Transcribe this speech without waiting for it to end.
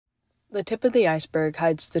The Tip of the Iceberg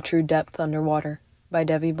Hides the True Depth Underwater by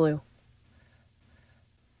DeviBlue.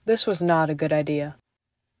 This was not a good idea.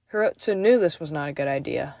 Hirotsu knew this was not a good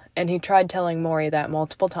idea, and he tried telling Mori that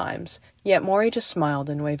multiple times, yet Mori just smiled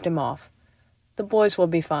and waved him off. The boys will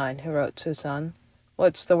be fine, Hirotsu-san.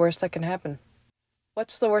 What's the worst that can happen?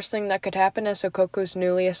 What's the worst thing that could happen as Soukoku's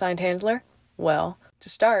newly assigned handler? Well, to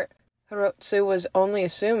start, Hirotsu was only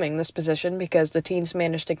assuming this position because the teens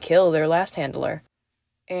managed to kill their last handler.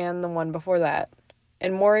 And the one before that,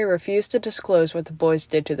 and Mori refused to disclose what the boys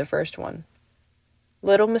did to the first one.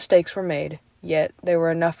 Little mistakes were made, yet they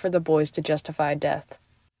were enough for the boys to justify death.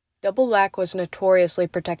 Double Lack was notoriously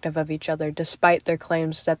protective of each other despite their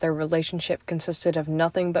claims that their relationship consisted of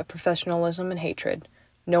nothing but professionalism and hatred.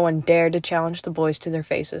 No one dared to challenge the boys to their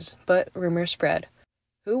faces, but rumors spread.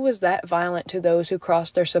 Who was that violent to those who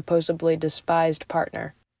crossed their supposedly despised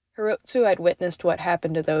partner? Hirotsu had witnessed what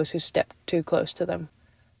happened to those who stepped too close to them.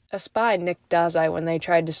 A spy nicked Dazai when they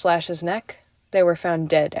tried to slash his neck. They were found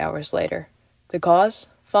dead hours later. The cause?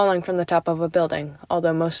 Falling from the top of a building,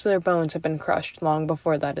 although most of their bones had been crushed long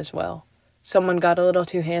before that as well. Someone got a little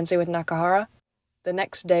too handsy with Nakahara? The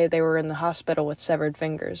next day they were in the hospital with severed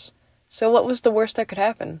fingers. So what was the worst that could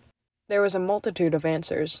happen? There was a multitude of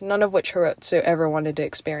answers, none of which Hirotsu ever wanted to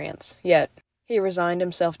experience. Yet, he resigned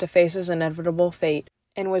himself to face his inevitable fate,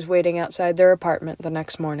 and was waiting outside their apartment the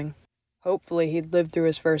next morning. Hopefully he'd lived through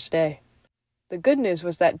his first day. The good news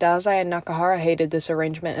was that Dazai and Nakahara hated this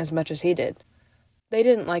arrangement as much as he did. They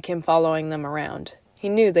didn't like him following them around. He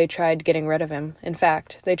knew they tried getting rid of him. In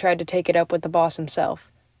fact, they tried to take it up with the boss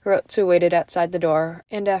himself. Hirotsu waited outside the door,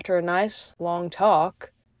 and after a nice, long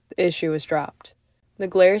talk, the issue was dropped. The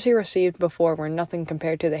glares he received before were nothing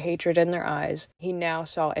compared to the hatred in their eyes he now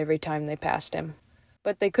saw every time they passed him.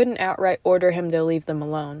 But they couldn't outright order him to leave them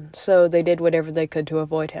alone, so they did whatever they could to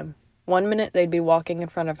avoid him. 1 minute they'd be walking in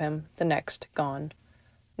front of him, the next, gone.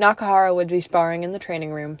 Nakahara would be sparring in the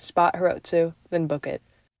training room, spot Hirotsu, then book it.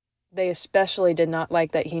 They especially did not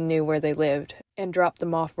like that he knew where they lived, and dropped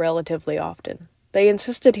them off relatively often. They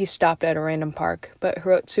insisted he stopped at a random park, but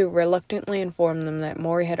Hirotsu reluctantly informed them that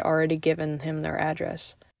Mori had already given him their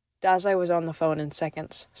address. Dazai was on the phone in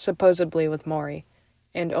seconds, supposedly with Mori,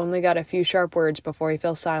 and only got a few sharp words before he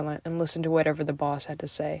fell silent and listened to whatever the boss had to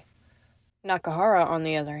say. Nakahara, on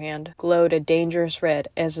the other hand, glowed a dangerous red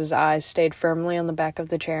as his eyes stayed firmly on the back of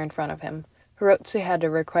the chair in front of him. Hirotsu had to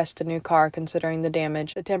request a new car considering the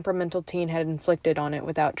damage the temperamental teen had inflicted on it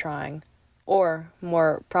without trying. Or,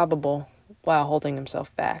 more probable, while holding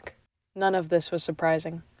himself back. None of this was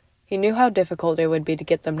surprising. He knew how difficult it would be to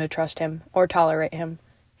get them to trust him, or tolerate him.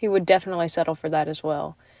 He would definitely settle for that as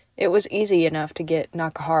well. It was easy enough to get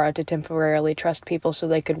Nakahara to temporarily trust people so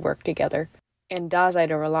they could work together, and Dazai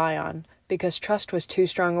to rely on, because trust was too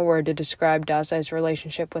strong a word to describe Dazai's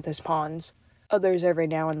relationship with his pawns. Others every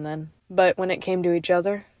now and then, but when it came to each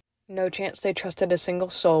other, no chance they trusted a single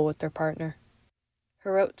soul with their partner.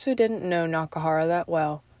 Hirotsu didn't know Nakahara that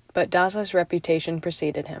well, but Dazai's reputation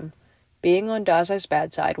preceded him. Being on Dazai's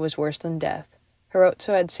bad side was worse than death.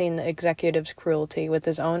 Hirotsu had seen the executive's cruelty with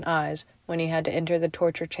his own eyes when he had to enter the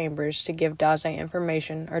torture chambers to give Dazai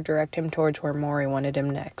information or direct him towards where Mori wanted him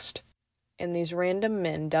next. And these random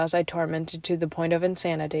men Dazai tormented to the point of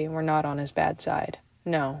insanity were not on his bad side.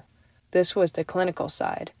 No. This was the clinical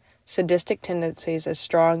side. Sadistic tendencies as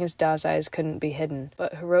strong as Dazai's couldn't be hidden,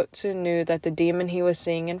 but Hirotsu knew that the demon he was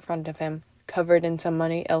seeing in front of him, covered in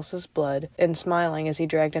somebody else's blood, and smiling as he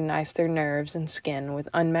dragged a knife through nerves and skin with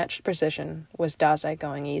unmatched precision, was Dazai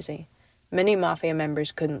going easy. Many Mafia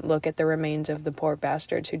members couldn't look at the remains of the poor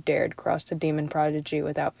bastards who dared cross the demon prodigy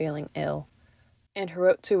without feeling ill. And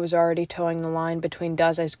Hirotsu was already towing the line between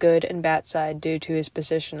Dazai's good and bad side due to his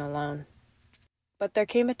position alone. But there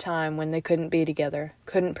came a time when they couldn't be together,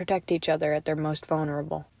 couldn't protect each other at their most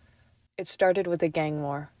vulnerable. It started with a gang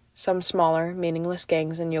war. Some smaller, meaningless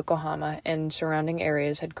gangs in Yokohama and surrounding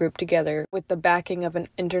areas had grouped together with the backing of an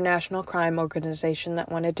international crime organization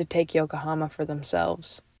that wanted to take Yokohama for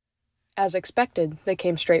themselves. As expected, they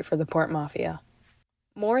came straight for the Port Mafia.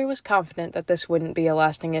 Mori was confident that this wouldn't be a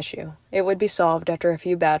lasting issue. It would be solved after a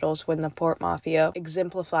few battles when the Port Mafia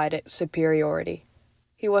exemplified its superiority.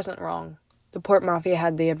 He wasn't wrong. The Port Mafia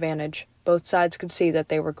had the advantage. Both sides could see that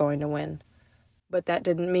they were going to win. But that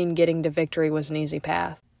didn't mean getting to victory was an easy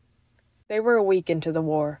path. They were a week into the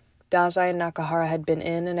war. Dazai and Nakahara had been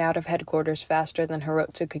in and out of headquarters faster than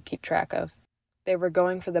Hirotsu could keep track of. They were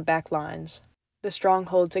going for the back lines, the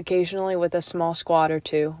strongholds occasionally with a small squad or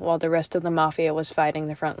two, while the rest of the Mafia was fighting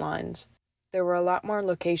the front lines. There were a lot more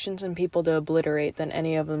locations and people to obliterate than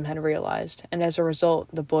any of them had realized, and as a result,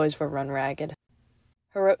 the boys were run ragged.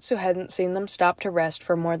 Hirotsu hadn't seen them stop to rest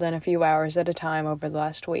for more than a few hours at a time over the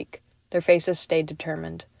last week. Their faces stayed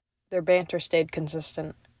determined. Their banter stayed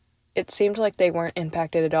consistent. It seemed like they weren't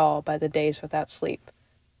impacted at all by the days without sleep.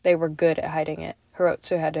 They were good at hiding it,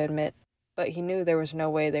 Hirotsu had to admit, but he knew there was no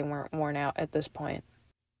way they weren't worn out at this point.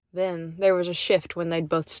 Then, there was a shift when they'd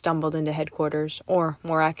both stumbled into headquarters, or,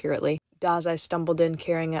 more accurately, Dazai stumbled in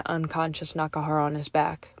carrying an unconscious Nakahara on his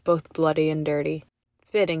back, both bloody and dirty.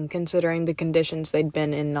 Fitting, considering the conditions they'd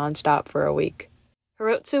been in nonstop for a week.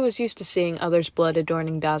 Hirotsu was used to seeing others' blood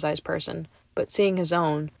adorning Dazai's person, but seeing his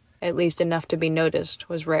own, at least enough to be noticed,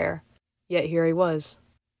 was rare. Yet here he was.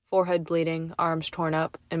 Forehead bleeding, arms torn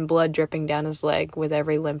up, and blood dripping down his leg with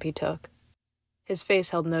every limp he took. His face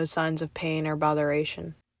held no signs of pain or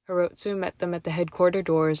botheration. Hirotsu met them at the headquarter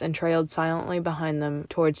doors and trailed silently behind them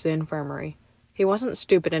towards the infirmary. He wasn't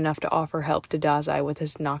stupid enough to offer help to Dazai with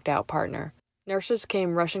his knocked-out partner. Nurses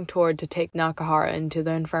came rushing toward to take Nakahara into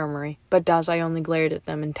the infirmary, but Dazai only glared at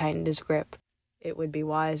them and tightened his grip. It would be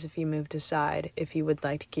wise if you moved aside if you would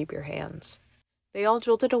like to keep your hands. They all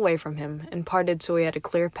jolted away from him and parted so he had a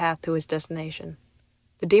clear path to his destination.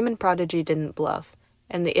 The demon prodigy didn't bluff,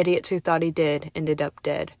 and the idiots who thought he did ended up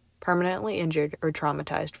dead, permanently injured or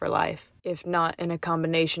traumatized for life, if not in a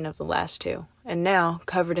combination of the last two. And now,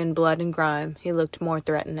 covered in blood and grime, he looked more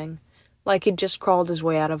threatening, like he'd just crawled his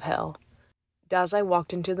way out of hell. Dazai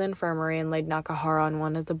walked into the infirmary and laid Nakahara on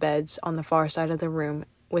one of the beds on the far side of the room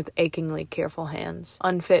with achingly careful hands,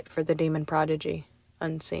 unfit for the demon prodigy,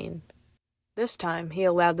 unseen. This time, he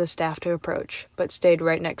allowed the staff to approach, but stayed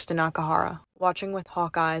right next to Nakahara, watching with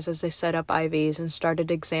hawk eyes as they set up IVs and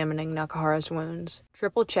started examining Nakahara's wounds.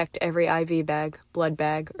 Triple-checked every IV bag, blood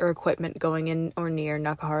bag, or equipment going in or near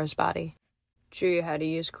Nakahara's body. Chuya had to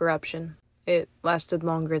use corruption. It lasted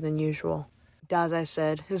longer than usual. Dazai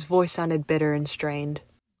said, his voice sounded bitter and strained.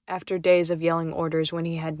 After days of yelling orders when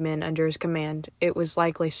he had men under his command, it was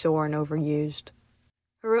likely sore and overused.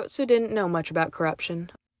 Hirotsu didn't know much about corruption.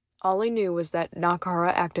 All he knew was that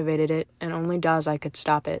Nakahara activated it, and only Dazai could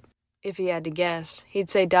stop it. If he had to guess, he'd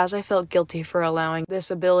say Dazai felt guilty for allowing this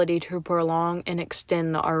ability to prolong and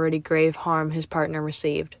extend the already grave harm his partner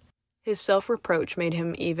received. His self-reproach made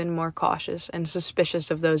him even more cautious and suspicious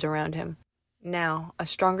of those around him. Now, a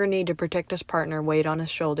stronger need to protect his partner weighed on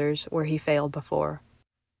his shoulders where he failed before,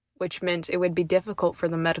 which meant it would be difficult for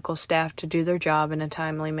the medical staff to do their job in a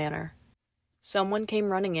timely manner. Someone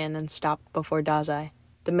came running in and stopped before Dazai.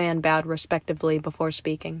 The man bowed respectfully before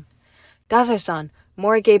speaking. Dazai-san,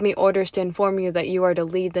 Mori gave me orders to inform you that you are to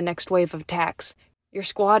lead the next wave of attacks. Your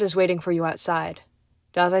squad is waiting for you outside.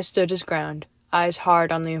 Dazai stood his ground, eyes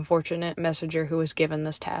hard on the unfortunate messenger who was given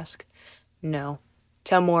this task. No.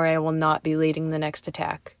 Tell Mori I will not be leading the next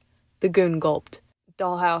attack. The goon gulped.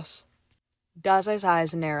 Dollhouse. Dazai's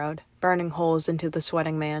eyes narrowed, burning holes into the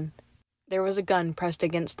sweating man. There was a gun pressed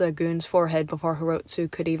against the goon's forehead before Hirotsu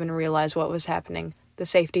could even realize what was happening. The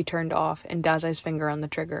safety turned off, and Dazai's finger on the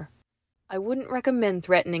trigger. I wouldn't recommend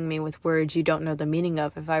threatening me with words you don't know the meaning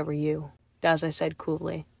of if I were you, Dazai said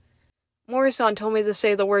coolly. Mori-san told me to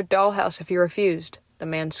say the word dollhouse if you refused, the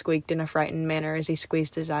man squeaked in a frightened manner as he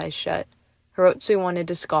squeezed his eyes shut. Hirotsu wanted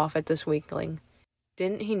to scoff at this weakling.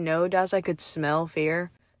 Didn't he know Dazai could smell fear,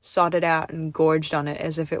 sought it out, and gorged on it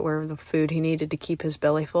as if it were the food he needed to keep his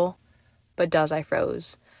belly full? But Dazai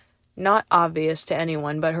froze. Not obvious to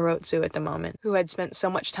anyone but Hirotsu at the moment, who had spent so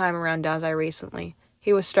much time around Dazai recently.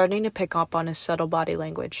 He was starting to pick up on his subtle body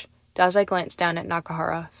language. Dazai glanced down at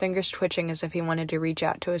Nakahara, fingers twitching as if he wanted to reach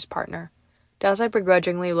out to his partner. Dazai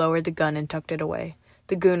begrudgingly lowered the gun and tucked it away.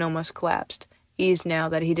 The goon almost collapsed, eased now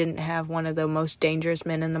that he didn't have one of the most dangerous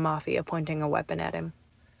men in the Mafia pointing a weapon at him.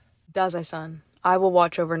 Dazai-san, I will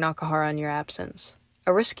watch over Nakahara in your absence.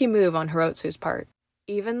 A risky move on Hirotsu's part.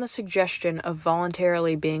 Even the suggestion of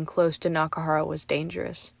voluntarily being close to Nakahara was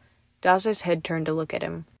dangerous. Dazai's head turned to look at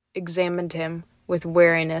him, examined him, with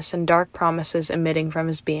wariness and dark promises emitting from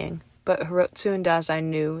his being. But Hirotsu and Dazai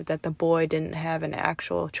knew that the boy didn't have an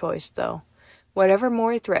actual choice, though. Whatever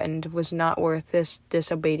Mori threatened was not worth this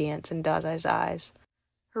disobedience in Dazai's eyes.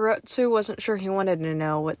 Hirotsu wasn't sure he wanted to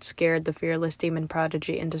know what scared the fearless demon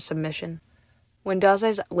prodigy into submission. When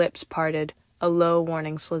Dazai's lips parted, a low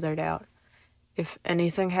warning slithered out. If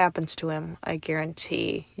anything happens to him, I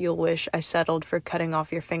guarantee you'll wish I settled for cutting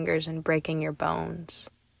off your fingers and breaking your bones.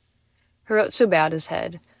 Hirotsu bowed his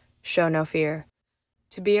head. Show no fear.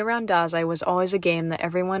 To be around Dazai was always a game that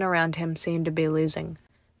everyone around him seemed to be losing.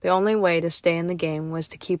 The only way to stay in the game was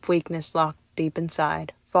to keep weakness locked deep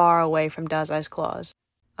inside, far away from Dazai's claws.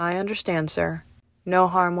 I understand, sir. No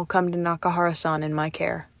harm will come to Nakahara-san in my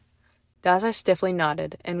care. Dazai stiffly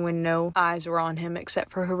nodded, and when no eyes were on him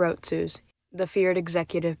except for Hirotsu's, The feared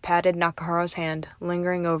executive patted Nakahara's hand,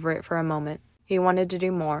 lingering over it for a moment. He wanted to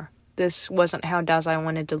do more. This wasn't how Dazai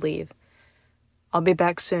wanted to leave. "I'll be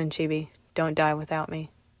back soon, Chibi. Don't die without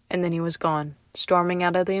me." And then he was gone, storming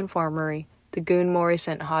out of the infirmary, the goon Mori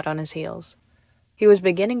sent hot on his heels. He was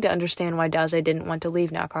beginning to understand why Dazai didn't want to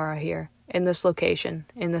leave Nakahara here, in this location,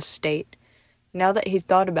 in this state. Now that he'd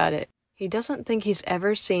thought about it, he doesn't think he's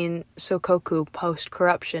ever seen Soukoku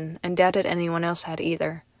post-corruption, and doubted anyone else had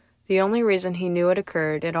either. The only reason he knew it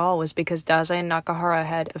occurred at all was because Dazai and Nakahara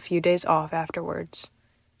had a few days off afterwards.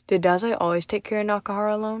 Did Dazai always take care of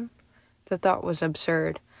Nakahara alone? The thought was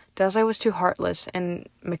absurd. Dazai was too heartless and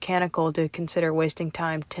mechanical to consider wasting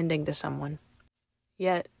time tending to someone.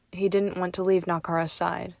 Yet, he didn't want to leave Nakahara's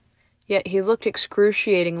side. Yet he looked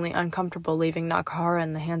excruciatingly uncomfortable leaving Nakahara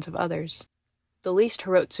in the hands of others. The least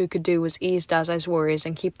Hirotsu could do was ease Dazai's worries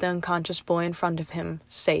and keep the unconscious boy in front of him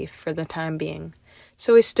safe for the time being.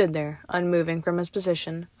 So he stood there, unmoving from his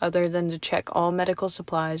position, other than to check all medical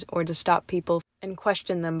supplies or to stop people and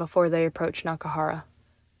question them before they approached Nakahara.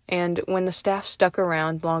 And when the staff stuck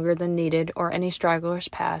around longer than needed or any stragglers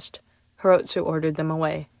passed, Hirotsu ordered them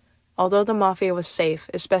away. Although the mafia was safe,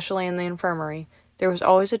 especially in the infirmary, there was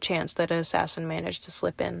always a chance that an assassin managed to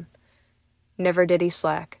slip in. Never did he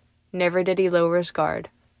slack. Never did he lower his guard.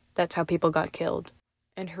 That's how people got killed.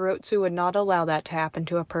 And Hirotsu would not allow that to happen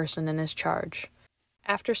to a person in his charge.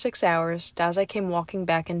 After 6 hours, Dazai came walking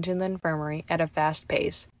back into the infirmary at a fast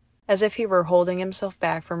pace, as if he were holding himself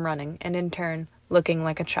back from running, and in turn, looking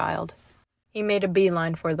like a child. He made a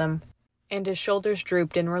beeline for them, and his shoulders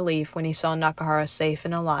drooped in relief when he saw Nakahara safe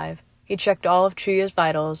and alive. He checked all of Chuya's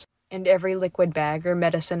vitals, and every liquid bag or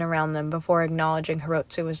medicine around them before acknowledging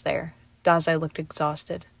Hirotsu was there. Dazai looked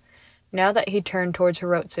exhausted. Now that he turned towards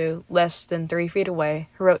Hirotsu, less than 3 feet away,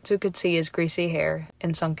 Hirotsu could see his greasy hair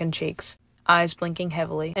and sunken cheeks, eyes blinking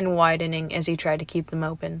heavily and widening as he tried to keep them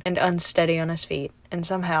open, and unsteady on his feet, and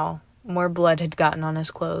somehow more blood had gotten on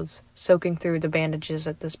his clothes, soaking through the bandages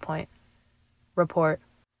at this point. "Report."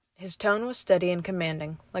 His tone was steady and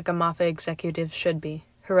commanding, like a mafia executive should be.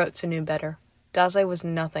 Hirotsu knew better. Dazai was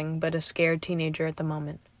nothing but a scared teenager at the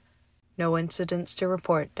moment. "No incidents to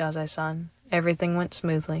report, Dazai-san. Everything went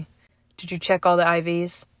smoothly. Did you check all the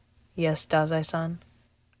IVs?" "Yes, Dazai-san."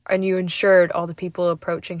 "And you ensured all the people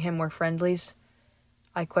approaching him were friendlies?"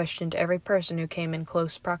 "I questioned every person who came in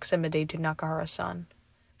close proximity to Nakahara-san."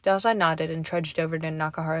 Dazai nodded and trudged over to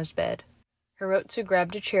Nakahara's bed. Hirotsu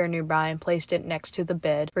grabbed a chair nearby and placed it next to the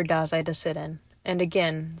bed for Dazai to sit in. And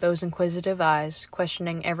again, those inquisitive eyes,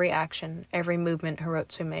 questioning every action, every movement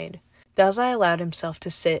Hirotsu made. Dazai allowed himself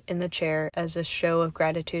to sit in the chair as a show of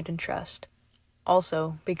gratitude and trust.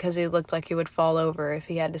 Also, because he looked like he would fall over if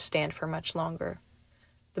he had to stand for much longer.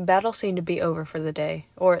 The battle seemed to be over for the day,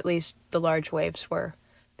 or at least the large waves were.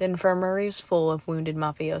 The infirmary was full of wounded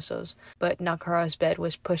mafiosos, but Nakahara's bed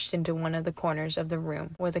was pushed into one of the corners of the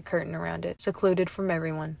room with a curtain around it, secluded from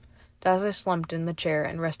everyone. Dazai slumped in the chair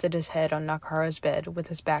and rested his head on Nakahara's bed with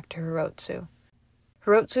his back to Hirotsu.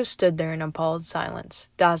 Hirotsu stood there in appalled silence.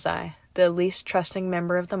 Dazai, the least trusting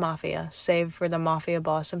member of the mafia, save for the mafia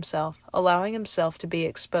boss himself, allowing himself to be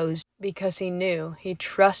exposed because he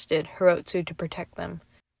trusted Hirotsu to protect them.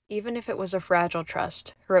 Even if it was a fragile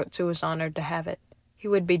trust, Hirotsu was honored to have it. He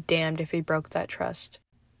would be damned if he broke that trust.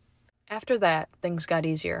 After that, things got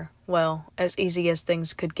easier. Well, as easy as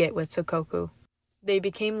things could get with Soukoku. They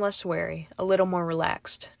became less wary, a little more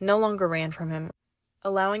relaxed, no longer ran from him,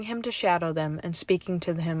 allowing him to shadow them and speaking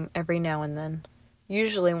to him every now and then,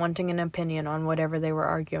 usually wanting an opinion on whatever they were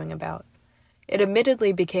arguing about. It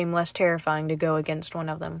admittedly became less terrifying to go against one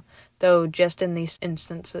of them, though just in these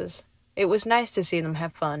instances. It was nice to see them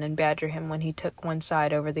have fun and badger him when he took one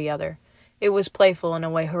side over the other. It was playful in a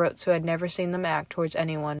way Hirotsu had never seen them act towards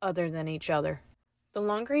anyone other than each other. The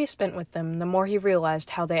longer he spent with them, the more he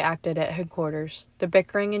realized how they acted at headquarters. The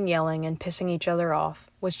bickering and yelling and pissing each other off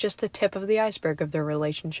was just the tip of the iceberg of their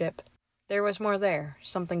relationship. There was more there,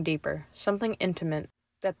 something deeper, something intimate,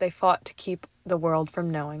 that they fought to keep the world from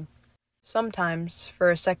knowing. Sometimes, for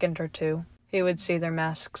a second or two, he would see their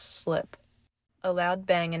masks slip. A loud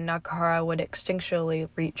bang and Nakahara would instinctually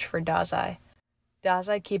reach for Dazai.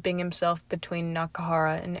 Dazai keeping himself between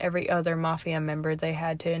Nakahara and every other mafia member they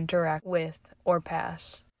had to interact with or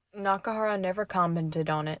pass. Nakahara never commented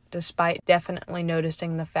on it, despite definitely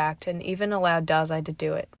noticing the fact, and even allowed Dazai to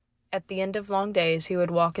do it. At the end of long days, he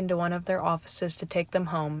would walk into one of their offices to take them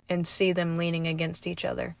home and see them leaning against each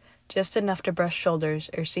other, just enough to brush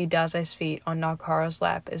shoulders or see Dazai's feet on Nakahara's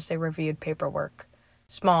lap as they reviewed paperwork.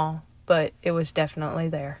 Small, but it was definitely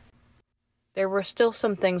there. There were still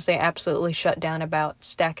some things they absolutely shut down about,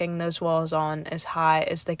 stacking those walls on as high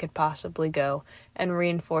as they could possibly go and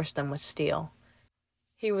reinforce them with steel.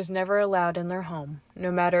 He was never allowed in their home,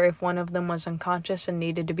 no matter if one of them was unconscious and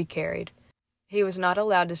needed to be carried. He was not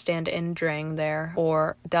allowed to stand in during their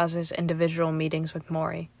or Dase's individual meetings with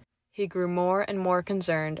Mori. He grew more and more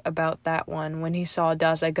concerned about that one when he saw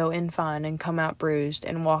Dase go in fine and come out bruised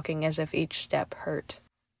and walking as if each step hurt.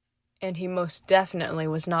 And he most definitely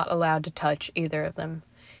was not allowed to touch either of them.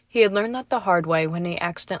 He had learned that the hard way when he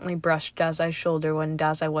accidentally brushed Dase's shoulder when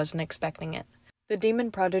Dase wasn't expecting it. The demon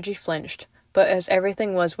prodigy flinched, but as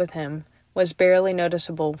everything was with him, was barely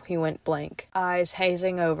noticeable. He went blank, eyes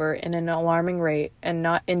hazing over in an alarming rate and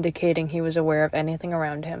not indicating he was aware of anything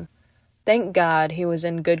around him. Thank God he was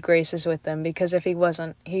in good graces with them, because if he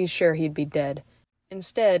wasn't, he's sure he'd be dead.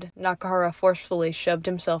 Instead, Nakahara forcefully shoved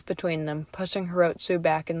himself between them, pushing Hirotsu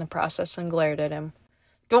back in the process, and glared at him.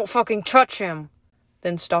 "Don't fucking touch him!"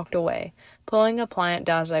 Then stalked away, pulling a pliant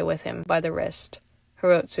Dase with him by the wrist.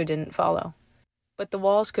 Hirotsu didn't follow. But the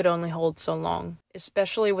walls could only hold so long,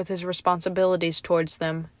 especially with his responsibilities towards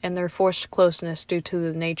them and their forced closeness due to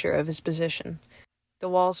the nature of his position. The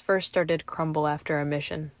walls first started to crumble after a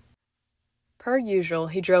mission. Per usual,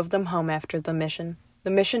 he drove them home after the mission.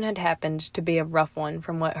 The mission had happened to be a rough one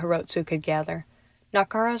from what Hirotsu could gather.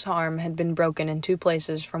 Nakahara's arm had been broken in 2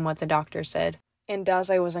 places from what the doctor said, and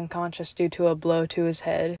Dase was unconscious due to a blow to his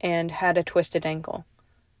head and had a twisted ankle.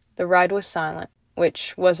 The ride was silent,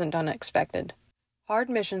 which wasn't unexpected. Hard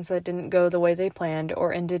missions that didn't go the way they planned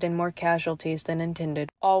or ended in more casualties than intended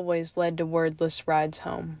always led to wordless rides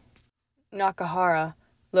home. Nakahara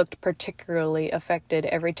looked particularly affected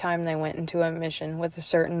every time they went into a mission with a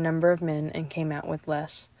certain number of men and came out with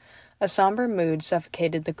less. A somber mood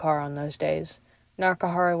suffocated the car on those days.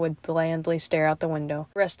 Nakahara would blandly stare out the window,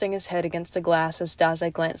 resting his head against the glass as Dase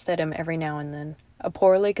glanced at him every now and then, a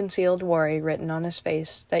poorly concealed worry written on his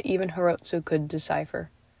face that even Hirotsu could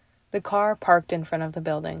decipher. The car parked in front of the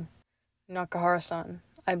building. "Nakahara-san,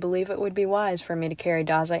 I believe it would be wise for me to carry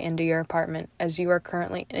Dase into your apartment, as you are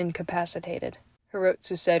currently incapacitated,"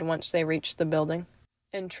 Hirotsu said once they reached the building.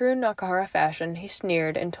 In true Nakahara fashion, he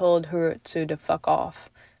sneered and told Hirotsu to fuck off.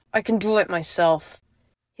 "I can do it myself."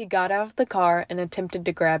 He got out of the car and attempted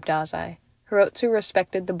to grab Dase. Hirotsu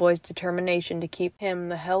respected the boy's determination to keep him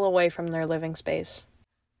the hell away from their living space.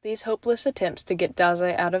 These hopeless attempts to get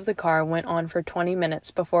Dase out of the car went on for 20 minutes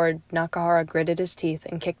before Nakahara gritted his teeth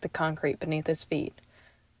and kicked the concrete beneath his feet.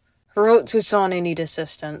 "Hirotsu-san, I need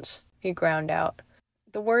assistance," he ground out.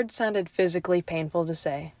 The word sounded physically painful to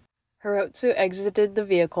say. Hirotsu exited the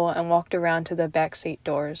vehicle and walked around to the back seat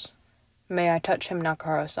doors. "May I touch him,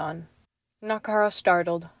 Nakahara-san?" Nakahara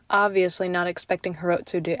startled, obviously not expecting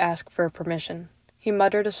Hirotsu to ask for permission. He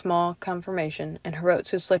muttered a small confirmation, and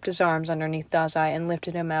Hirotsu slipped his arms underneath Dase and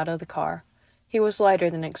lifted him out of the car. He was lighter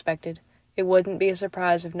than expected. It wouldn't be a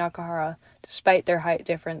surprise if Nakahara, despite their height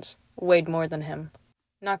difference, weighed more than him.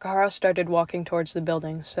 Nakahara started walking towards the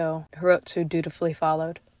building, so Hirotsu dutifully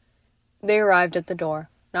followed. They arrived at the door.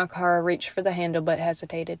 Nakahara reached for the handle but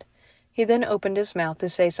hesitated. He then opened his mouth to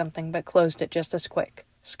say something but closed it just as quick,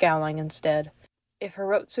 scowling instead. If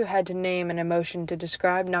Hirotsu had to name an emotion to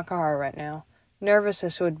describe Nakahara right now,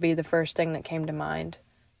 nervousness would be the first thing that came to mind.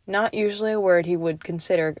 Not usually a word he would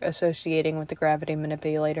consider associating with the gravity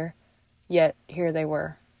manipulator. Yet, here they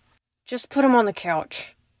were. "Just put him on the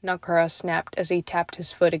couch," Nakahara snapped as he tapped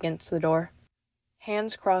his foot against the door.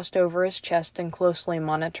 Hands crossed over his chest and closely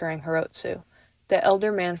monitoring Hirotsu. The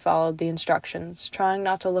elder man followed the instructions, trying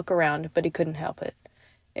not to look around, but he couldn't help it.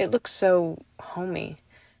 It looked so homey.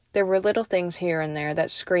 There were little things here and there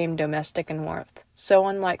that screamed domestic and warmth, so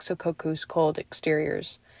unlike Soukoku's cold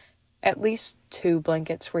exteriors. At least 2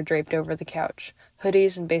 blankets were draped over the couch.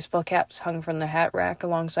 Hoodies and baseball caps hung from the hat rack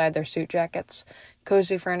alongside their suit jackets.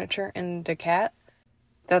 Cozy furniture and a cat?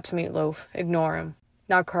 "That's Meatloaf. Ignore him,"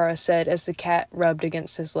 Nakahara said as the cat rubbed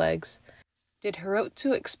against his legs. Did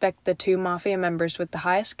Hirotsu expect the 2 mafia members with the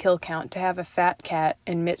highest kill count to have a fat cat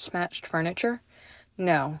and mismatched furniture?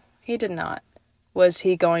 No, he did not. Was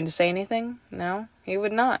he going to say anything? No, he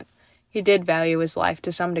would not. He did value his life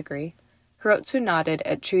to some degree. Hirotsu nodded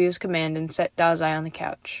at Chuyu's command and set Dase on the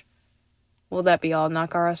couch. "Will that be all,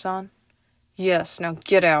 Nakahara-san?" "Yes, now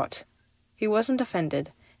get out." He wasn't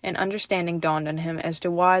offended. An understanding dawned on him as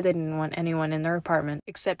to why they didn't want anyone in their apartment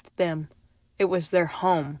except them. It was their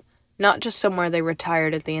home, not just somewhere they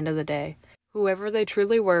retired at the end of the day. Whoever they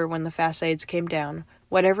truly were when the facades came down,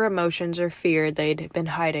 whatever emotions or fear they'd been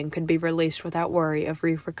hiding could be released without worry of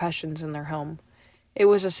repercussions in their home. It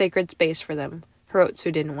was a sacred space for them.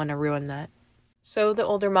 Hirotsu didn't want to ruin that. So the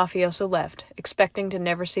older mafioso left, expecting to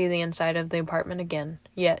never see the inside of the apartment again,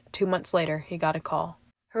 yet 2 months later he got a call.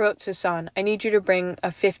 "Hirotsu-san, I need you to bring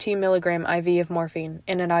a 15 milligram IV of morphine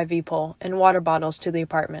in an IV pole and water bottles to the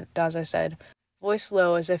apartment," Dazai said, voice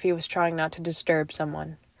low as if he was trying not to disturb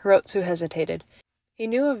someone. Hirotsu hesitated. He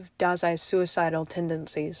knew of Dazai's suicidal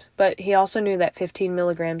tendencies, but he also knew that 15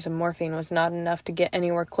 milligrams of morphine was not enough to get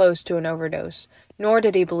anywhere close to an overdose, nor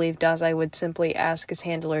did he believe Dazai would simply ask his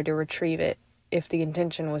handler to retrieve it if the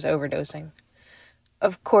intention was overdosing.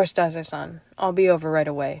 "Of course, Dazai-san. I'll be over right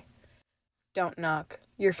away." "Don't knock.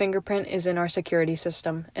 Your fingerprint is in our security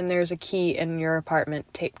system, and there's a key in your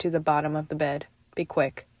apartment taped to the bottom of the bed. Be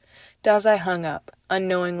quick." Dazai hung up,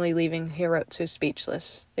 unknowingly leaving Hirotsu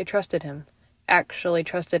speechless. They trusted him. Actually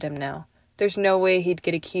trusted him now. There's no way he'd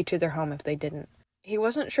get a key to their home if they didn't. He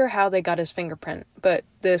wasn't sure how they got his fingerprint, but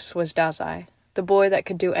this was Dazai, the boy that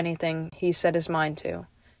could do anything he set his mind to.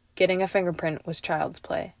 Getting a fingerprint was child's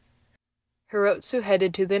play. Hirotsu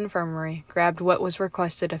headed to the infirmary, grabbed what was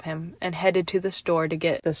requested of him, and headed to the store to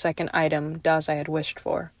get the second item Dazai had wished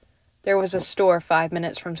for. There was a store 5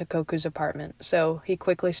 minutes from Soukoku's apartment, so he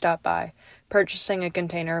quickly stopped by, purchasing a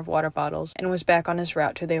container of water bottles, and was back on his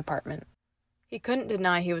route to the apartment. He couldn't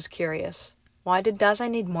deny he was curious. Why did Dazai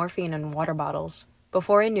need morphine and water bottles?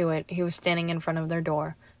 Before he knew it, he was standing in front of their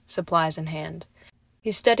door, supplies in hand.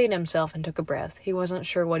 He steadied himself and took a breath. He wasn't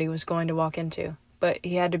sure what he was going to walk into, but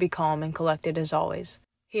he had to be calm and collected as always.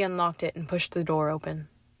 He unlocked it and pushed the door open.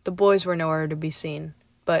 The boys were nowhere to be seen,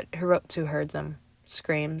 but Hirotsu heard them.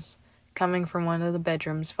 Screams, coming from one of the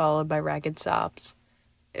bedrooms, followed by ragged sobs.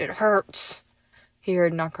 "It hurts," he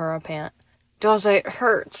heard Nakahara pant. "Dazai, it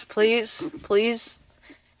hurts. Please, please."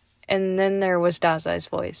 And then there was Dazai's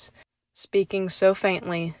voice, speaking so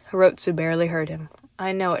faintly, Hirotsu barely heard him.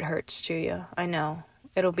 "I know it hurts, Chuya. I know.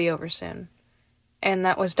 It'll be over soon." And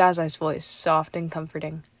that was Dazai's voice, soft and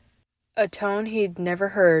comforting. A tone he'd never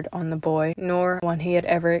heard on the boy, nor one he had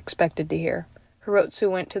ever expected to hear.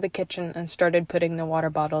 Hirotsu went to the kitchen and started putting the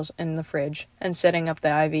water bottles in the fridge and setting up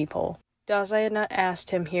the IV pole. Dazai had not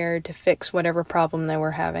asked him here to fix whatever problem they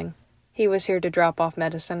were having. He was here to drop off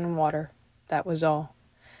medicine and water. That was all.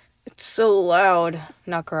 "It's so loud,"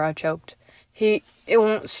 Nakahara choked. It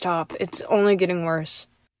won't stop. It's only getting worse."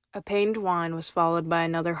 A pained whine was followed by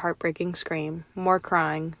another heartbreaking scream, more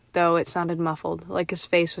crying, though it sounded muffled, like his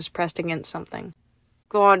face was pressed against something.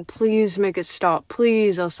 "God, please make it stop.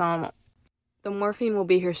 Please, Osamu." "The morphine will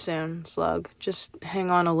be here soon, Slug. Just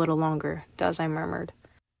hang on a little longer," Dazai murmured.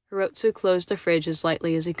 Hirotsu closed the fridge as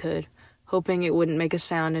lightly as he could, hoping it wouldn't make a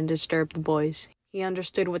sound and disturb the boys. He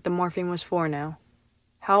understood what the morphine was for now.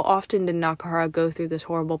 How often did Nakahara go through this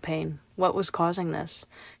horrible pain? What was causing this?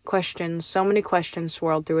 Questions, so many questions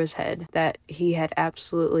swirled through his head that he had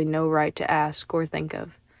absolutely no right to ask or think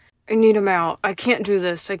of. "I need him out. I can't do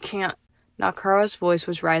this. I can't." Nakahara's voice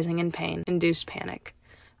was rising in pain-induced panic.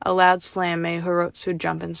 A loud slam made Hirotsu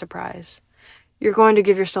jump in surprise. "You're going to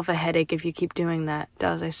give yourself a headache if you keep doing that,"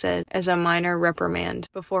 Dazai said, as a minor reprimand,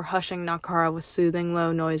 before hushing Nakahara with soothing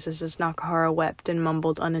low noises as Nakahara wept and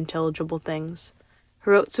mumbled unintelligible things.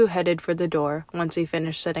 Hirotsu headed for the door once he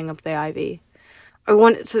finished setting up the IV. "I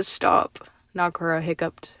want it to stop," Nakahara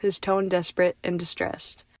hiccuped, his tone desperate and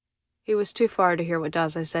distressed. He was too far to hear what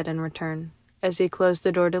Dazai said in return. As he closed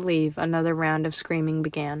the door to leave, another round of screaming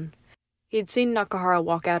began. He'd seen Nakahara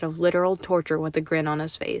walk out of literal torture with a grin on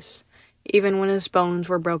his face, even when his bones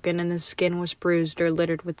were broken and his skin was bruised or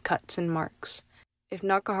littered with cuts and marks. If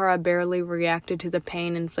Nakahara barely reacted to the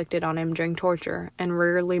pain inflicted on him during torture, and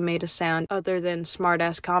rarely made a sound other than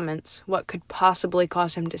smart-ass comments, what could possibly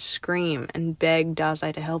cause him to scream and beg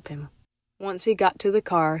Dazai to help him? Once he got to the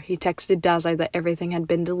car, he texted Dazai that everything had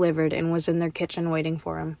been delivered and was in their kitchen waiting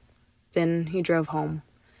for him. Then he drove home.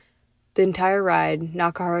 The entire ride,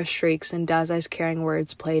 Nakahara's shrieks and Dazai's caring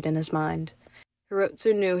words played in his mind.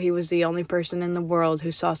 Hirotsu knew he was the only person in the world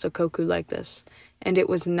who saw Soukoku like this, and it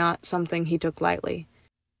was not something he took lightly.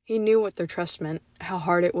 He knew what their trust meant, how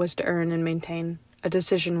hard it was to earn and maintain. A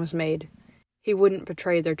decision was made. He wouldn't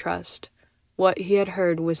betray their trust. What he had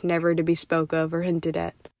heard was never to be spoke of or hinted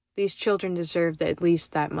at. These children deserved at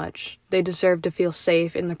least that much. They deserved to feel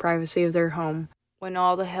safe in the privacy of their home, when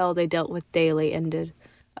all the hell they dealt with daily ended.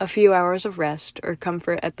 A few hours of rest, or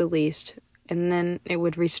comfort at the least, and then it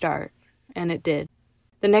would restart. And it did.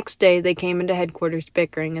 The next day they came into headquarters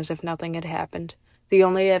bickering as if nothing had happened. The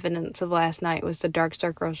only evidence of last night was the dark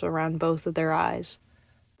circles around both of their eyes.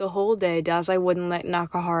 The whole day Dazai wouldn't let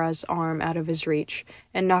Nakahara's arm out of his reach,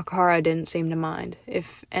 and Nakahara didn't seem to mind,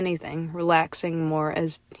 if anything, relaxing more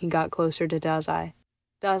as he got closer to Dazai.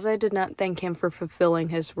 Dazai did not thank him for fulfilling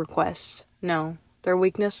his request. No, Their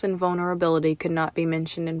weakness and vulnerability could not be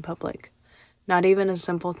mentioned in public. Not even a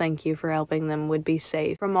simple thank you for helping them would be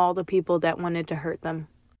safe from all the people that wanted to hurt them.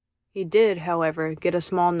 He did, however, get a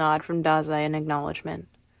small nod from Dazai in acknowledgement.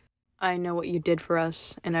 "I know what you did for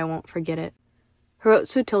us, and I won't forget it."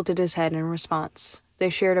 Hirotsu tilted his head in response. They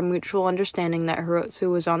shared a mutual understanding that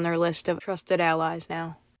Hirotsu was on their list of trusted allies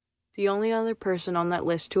now. The only other person on that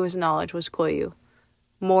list to his knowledge was Koyu.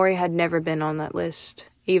 Mori had never been on that list.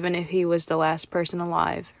 Even if he was the last person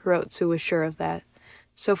alive, Hirotsu was sure of that.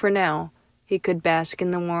 So for now, he could bask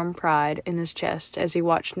in the warm pride in his chest as he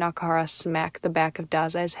watched Nakahara smack the back of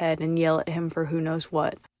Dazai's head and yell at him for who knows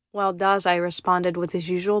what, while Dazai responded with his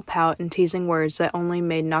usual pout and teasing words that only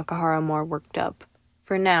made Nakahara more worked up.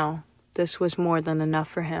 For now, this was more than enough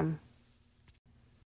for him.